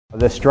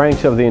The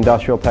strengths of the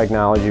Industrial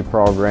Technology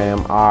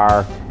program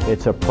are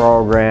it's a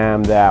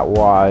program that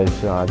was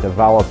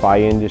developed by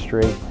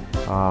industry,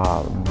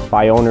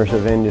 by owners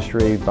of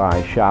industry,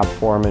 by shop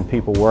foremen,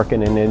 people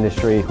working in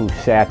industry who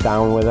sat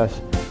down with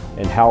us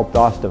and helped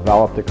us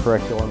develop the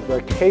curriculum.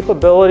 The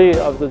capability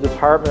of the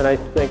department, I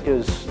think,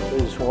 is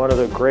one of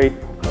the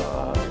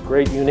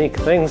great unique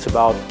things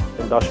about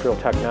industrial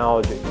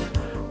technology.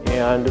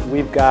 And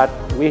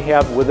we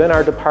have within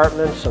our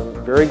department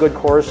some very good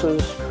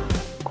courses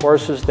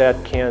that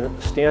can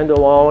stand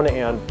alone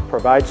and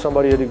provide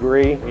somebody a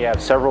degree. We have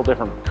several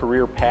different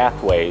career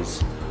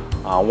pathways,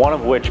 one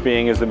of which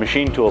is the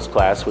machine tools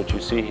class, which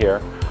you see here.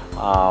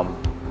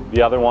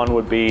 The other one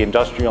would be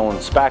industrial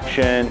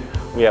inspection.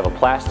 We have a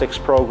plastics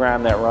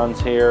program that runs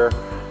here,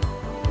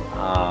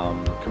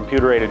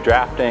 computer-aided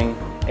drafting.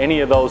 Any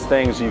of those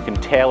things, you can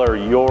tailor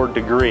your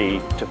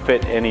degree to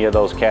fit any of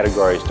those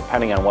categories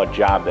depending on what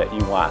job that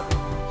you want.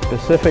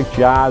 Specific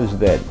jobs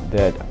that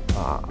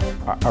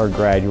our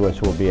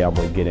graduates will be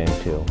able to get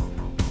into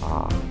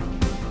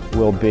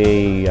will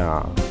be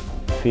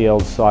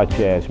fields such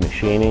as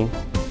machining,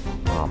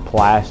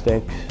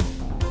 plastics,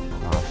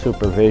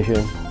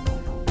 supervision,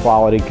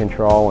 quality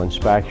control,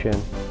 inspection.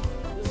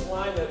 This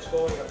line that's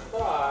going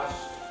across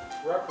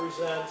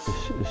represents...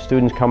 The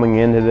students coming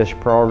into this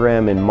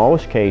program in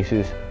most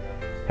cases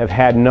have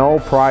had no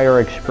prior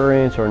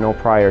experience or no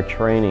prior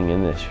training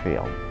in this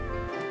field.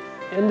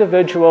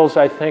 Individuals,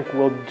 I think,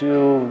 will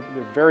do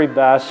their very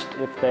best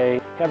if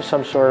they have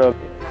some sort of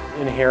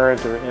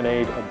inherent or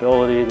innate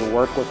ability to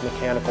work with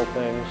mechanical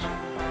things.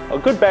 A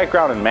good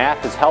background in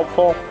math is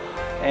helpful,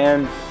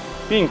 and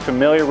being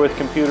familiar with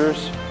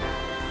computers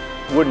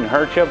wouldn't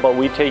hurt you, but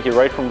we take you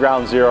right from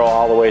ground zero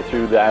all the way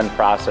through the end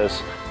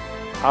process.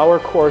 Our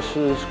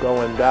courses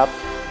go in depth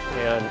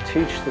and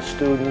teach the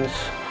students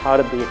how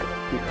to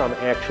become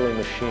actually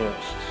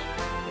machinists.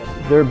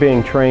 They're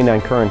being trained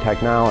on current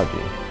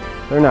technology.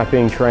 They're not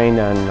being trained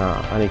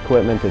on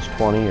equipment that's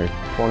 20 or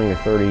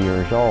 30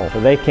 years old.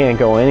 So they can't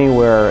go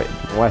anywhere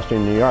in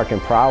Western New York and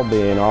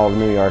probably in all of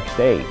New York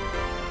State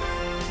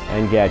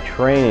and get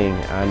training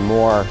on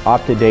more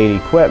up-to-date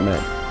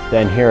equipment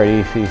than here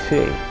at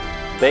ECC.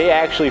 They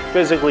actually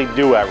physically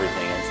do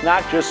everything. It's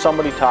not just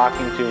somebody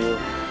talking to you,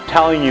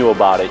 telling you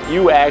about it.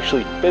 You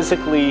actually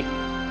physically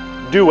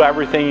do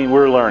everything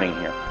we're learning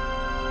here.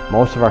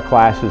 Most of our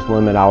classes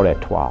limit out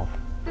at 12.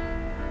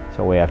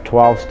 So we have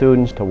 12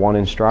 students to one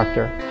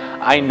instructor.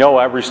 I know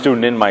every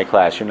student in my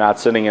class. You're not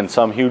sitting in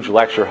some huge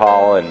lecture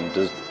hall and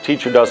the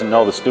teacher doesn't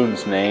know the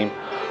student's name.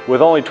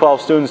 With only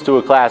 12 students to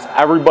a class,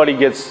 everybody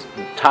gets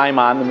time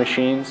on the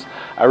machines.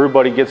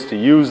 Everybody gets to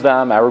use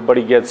them.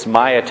 Everybody gets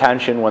my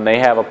attention when they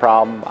have a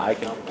problem. I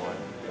can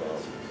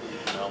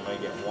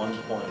make it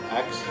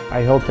 1.x.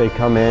 I hope they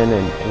come in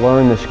and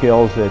learn the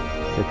skills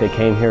that they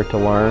came here to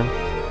learn,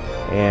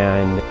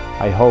 and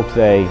I hope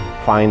they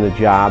find the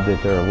job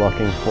that they're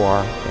looking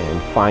for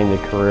and find the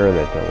career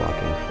that they're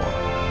looking for.